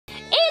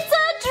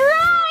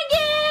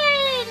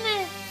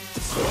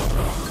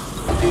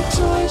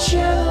Toy Show.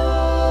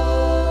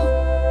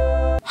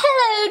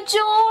 Hello,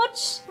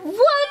 George.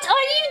 What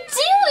are you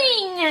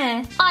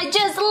doing? I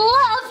just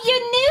love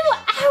your new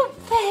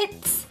outfit.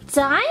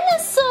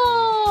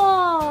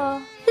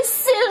 Dinosaur.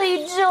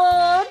 Silly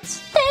George.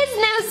 There's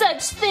no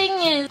such thing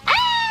as...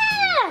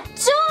 Ah!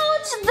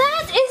 George,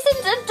 that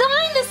isn't a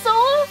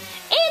dinosaur.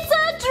 It's a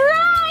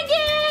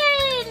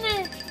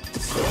dragon.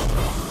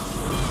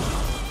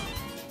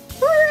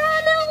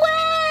 Run away!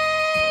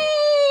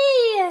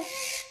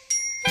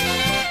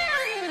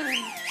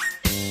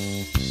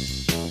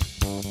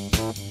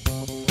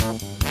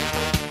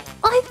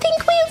 I think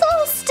we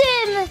lost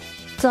him.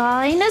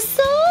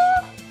 Dinosaur?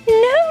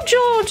 No,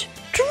 George.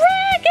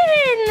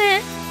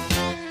 Dragon!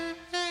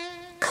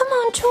 Come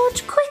on,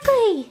 George,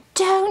 quickly.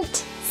 Don't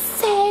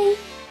say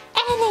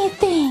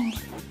anything.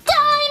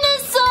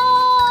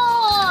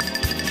 Dinosaur!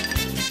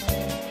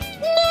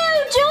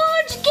 No,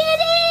 George, get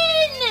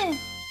in!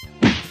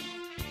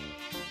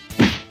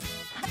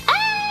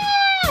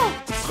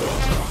 Ah!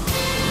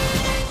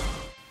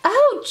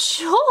 Oh,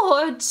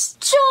 George.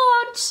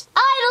 George,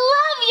 I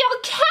love your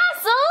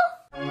castle.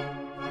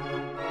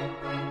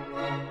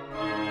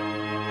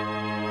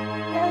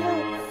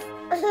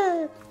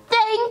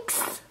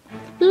 Thanks.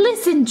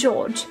 Listen,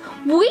 George,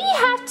 we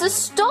have to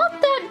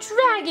stop that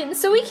dragon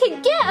so we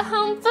can get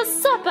home for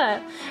supper.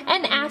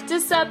 And after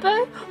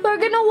supper, we're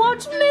gonna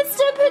watch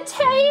Mr.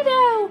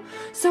 Potato.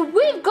 So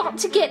we've got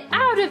to get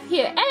out of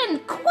here,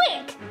 and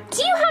quick.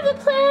 Do you have a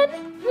plan?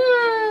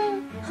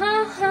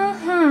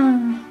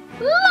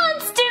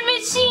 Monster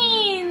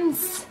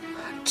machines!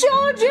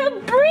 George, you're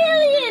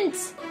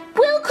brilliant!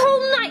 We'll call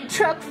Night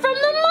Truck from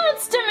the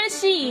Monster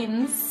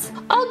Machines.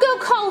 I'll go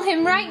call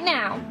him right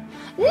now.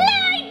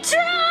 Night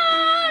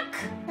Truck!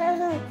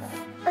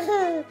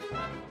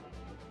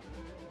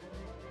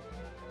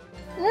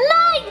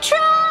 Night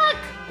Truck!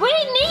 We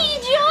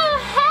need your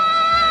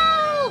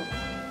help!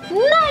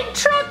 Night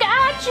Truck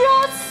at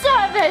your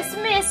service,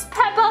 Miss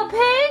Peppa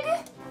Pig.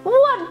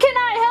 What can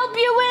I help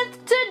you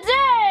with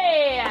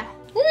today?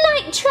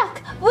 Night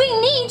Truck, we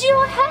need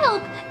your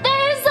help.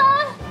 There's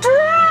a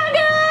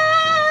dragon!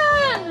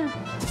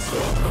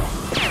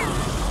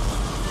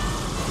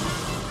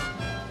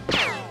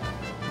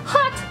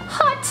 Hot,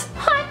 hot,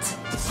 hot!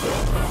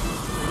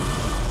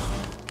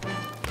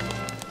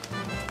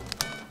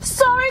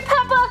 Sorry,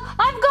 Peppa,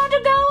 I've got to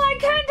go. I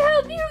can't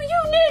help you.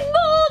 You need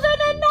more than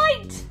a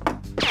night.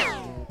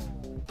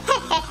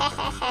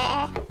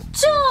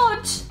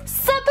 George,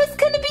 supper's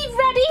gonna be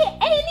ready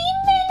any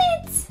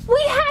minute.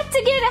 We have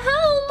to get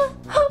home.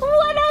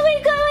 What are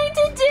we going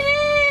to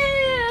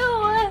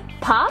do?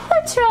 Paw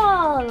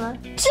Patrol.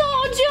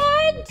 George, you're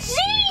a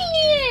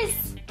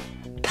genius.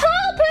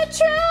 Paw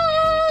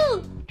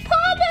Patrol.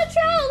 Paw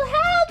Patrol,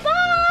 help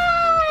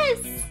us!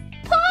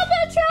 Paw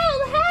Patrol,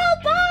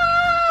 help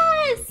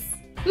us!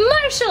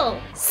 Marshall!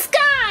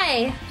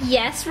 Sky!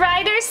 Yes,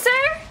 Ryder,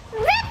 sir?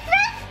 Ruff,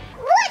 ruff!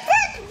 What's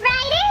up,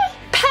 Ryder?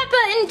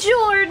 Peppa and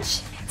George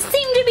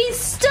seem to be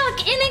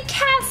stuck in a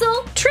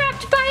castle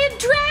trapped by a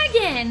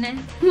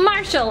dragon.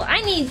 Marshall,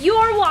 I need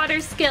your water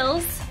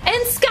skills.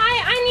 And Sky,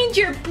 I need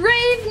your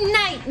brave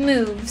night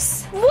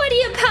moves. What do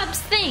you pups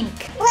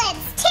think?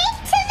 Let's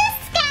take to the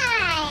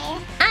sky!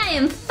 I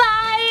am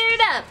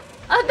fired up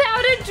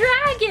about a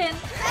dragon.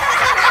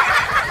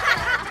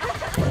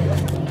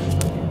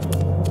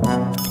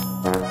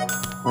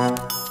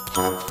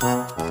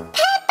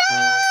 Peppa!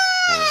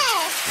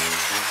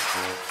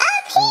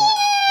 Up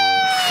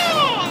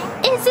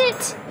here! Is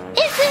it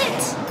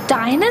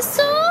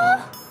dinosaur?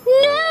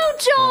 No,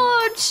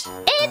 George,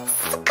 it's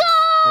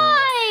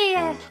Sky.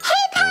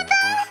 Hey,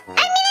 Peppa! I'm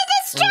gonna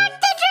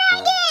distract the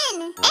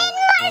dragon! And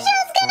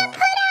Marshall's gonna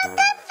put out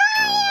the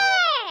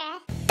fire!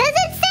 Does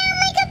it sound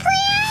like a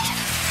plan?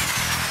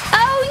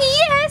 Oh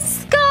yes,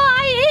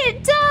 Sky, it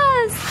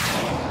does.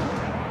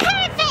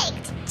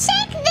 Perfect!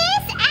 Check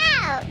this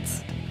out!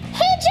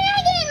 Hey,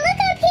 dragon, look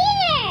up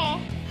here!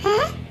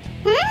 Huh?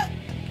 Huh?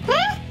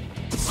 Huh?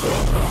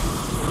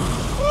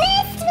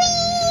 Missed me!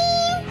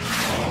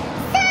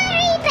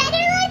 Sorry,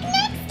 better luck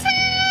next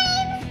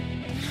time!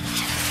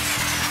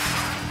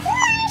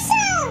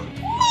 Marshall!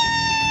 No!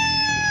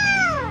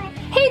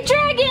 Hey,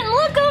 dragon,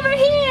 look over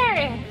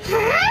here.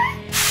 Huh?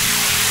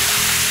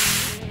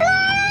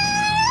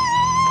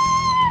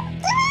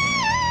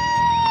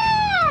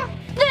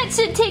 That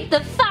should take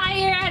the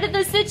fire out of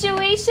the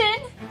situation.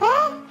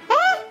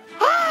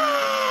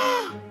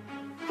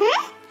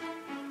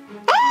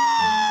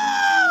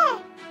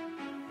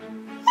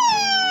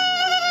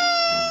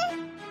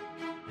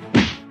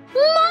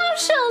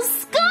 Marshall,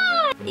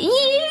 Sky,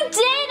 you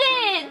did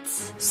it!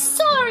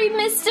 Sorry,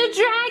 Mr.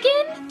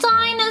 Dragon.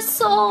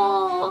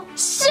 Dinosaur.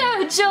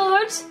 Show,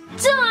 George.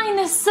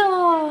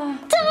 Dinosaur.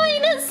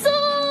 Dinosaur!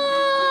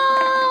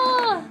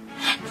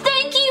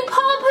 Thank you,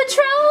 Paw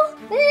Patrol.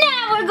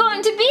 Now we're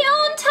going to be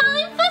on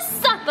time for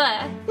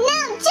supper.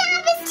 No,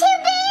 job is too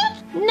big!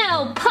 No,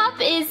 pup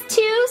is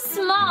too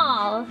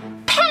small.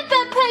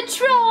 Peppa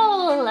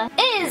Patrol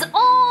is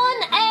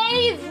on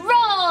a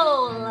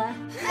roll.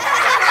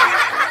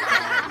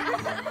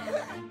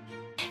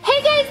 Hey,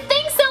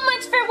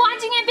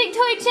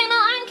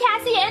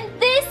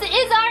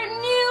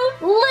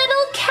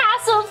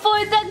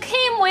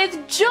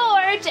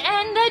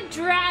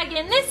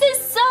 dragon. This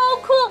is so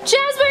cool.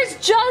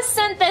 Jazzwares just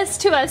sent this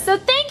to us, so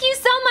thank you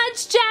so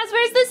much,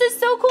 Jazzwares. This is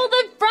so cool.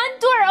 The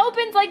front door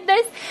opens like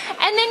this,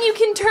 and then you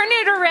can turn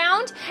it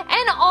around,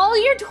 and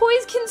all your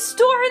toys can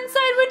store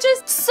inside, which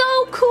is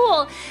so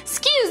cool.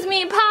 Excuse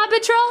me, Paw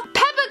Patrol.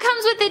 Peppa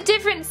comes with a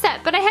different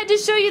set, but I had to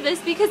show you this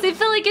because I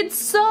feel like it's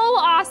so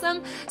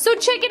awesome. So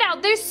check it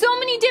out. There's so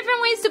many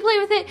different ways to play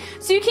with it.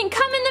 So you can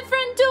come in the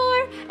front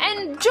door,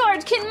 and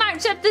George can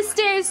march up the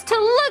stairs to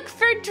look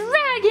for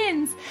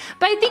dragons.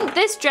 But I think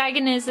this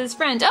dragon is his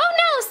friend. Oh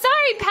no,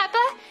 sorry,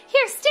 Peppa.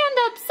 Here, stand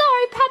up.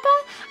 Sorry, Peppa.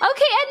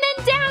 Okay, and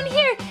then down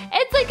here,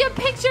 it's like a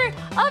picture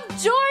of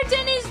George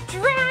and his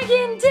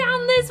dragon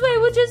down this way,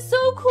 which is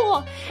so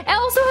cool. It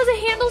also has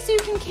a handle so you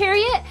can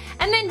carry it,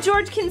 and then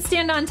George can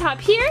stand on top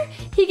here.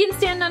 He can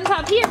stand on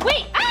top here.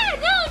 Wait,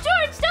 no,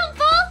 George, don't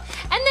fall.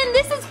 And then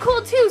this is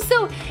cool too.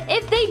 So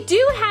if they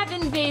do have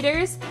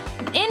invaders,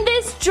 in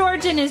this,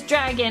 George and his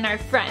dragon are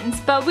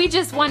friends, but we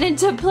just wanted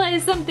to play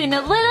something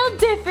a little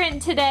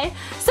different today.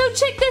 So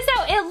check this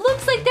out. It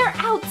looks like they're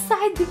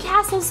outside the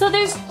castle, so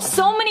there's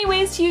so many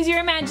ways to use your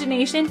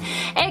imagination.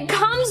 It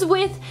comes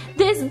with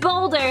this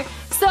boulder.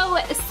 So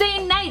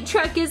say Night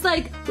Truck is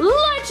like,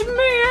 let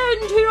me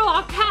into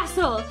your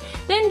castle.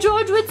 Then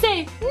George would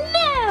say,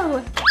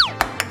 no.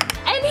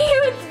 And he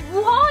would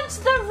launch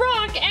the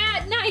rock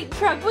at Night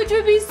Truck, which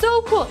would be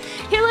so cool.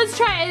 Here, let's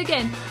try it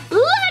again.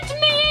 Let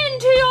me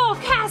into your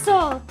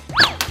castle.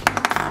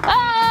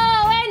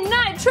 Oh, and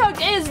Night Truck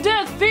is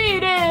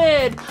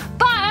defeated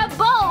by a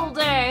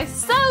boulder.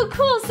 So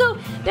cool. So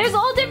there's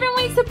all different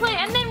ways to play.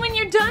 And then when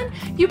you're done,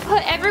 you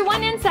put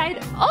everyone inside.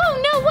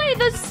 Oh, no way.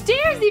 The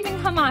stairs even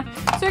come off.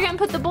 So we're going to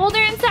put the boulder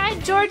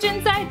inside, George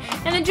inside,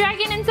 and the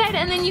dragon inside.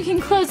 And then you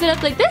can close it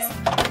up like this.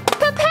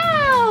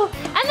 Pow!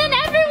 And then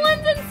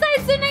everyone's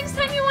inside, so next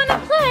time you want to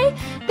play,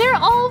 they're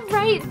all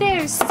right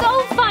there.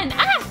 So fun.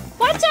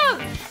 Watch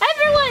out!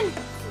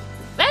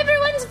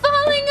 Everyone's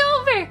falling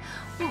over.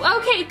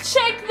 Okay,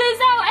 check this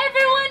out.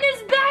 Everyone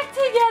is back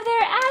together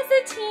as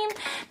a team.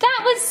 That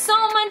was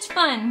so much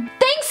fun.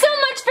 Thanks so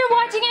much for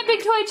watching at Big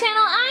Toy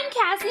Channel. I'm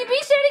Cassie.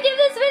 Be sure to give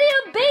this video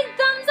a big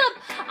thumbs up.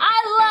 I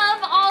love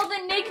all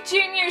the Nick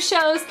Jr.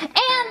 shows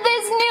and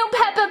this new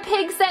Peppa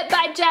Pig set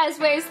by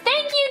Jazzwares.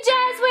 Thank you,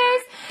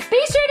 Jazzwares.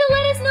 Be sure to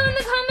let us know in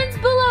the comments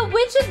below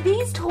which of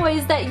these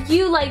toys that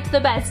you liked the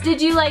best.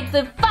 Did you like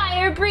the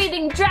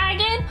fire-breathing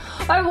dragon?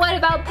 Or what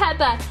about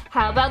Peppa?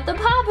 How about the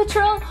Paw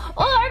Patrol?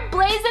 Or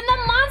Blaze and the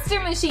Monster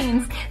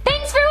Machines?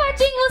 Thanks for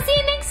watching. We'll see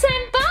you next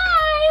time.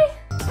 Bye!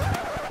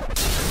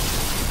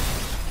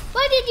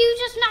 Why did you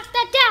just knock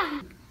that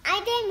down? I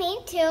didn't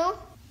mean to.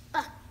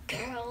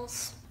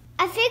 Girls.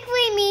 I think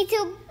we mean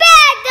to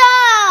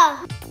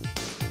battle!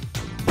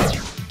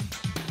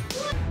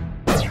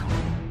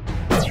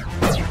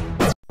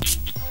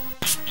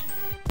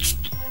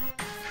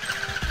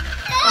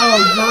 Oh,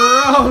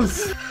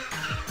 gross!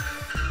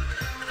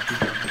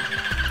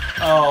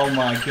 Oh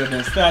my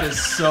goodness, that is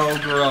so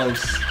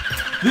gross.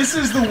 This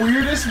is the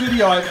weirdest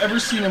video I've ever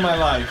seen in my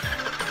life.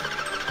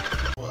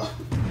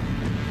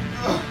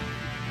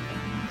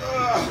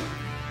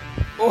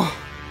 Oh,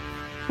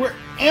 where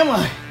am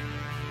I?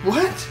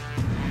 What?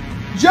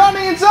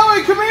 Johnny and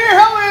Zoey, come here,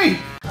 help me!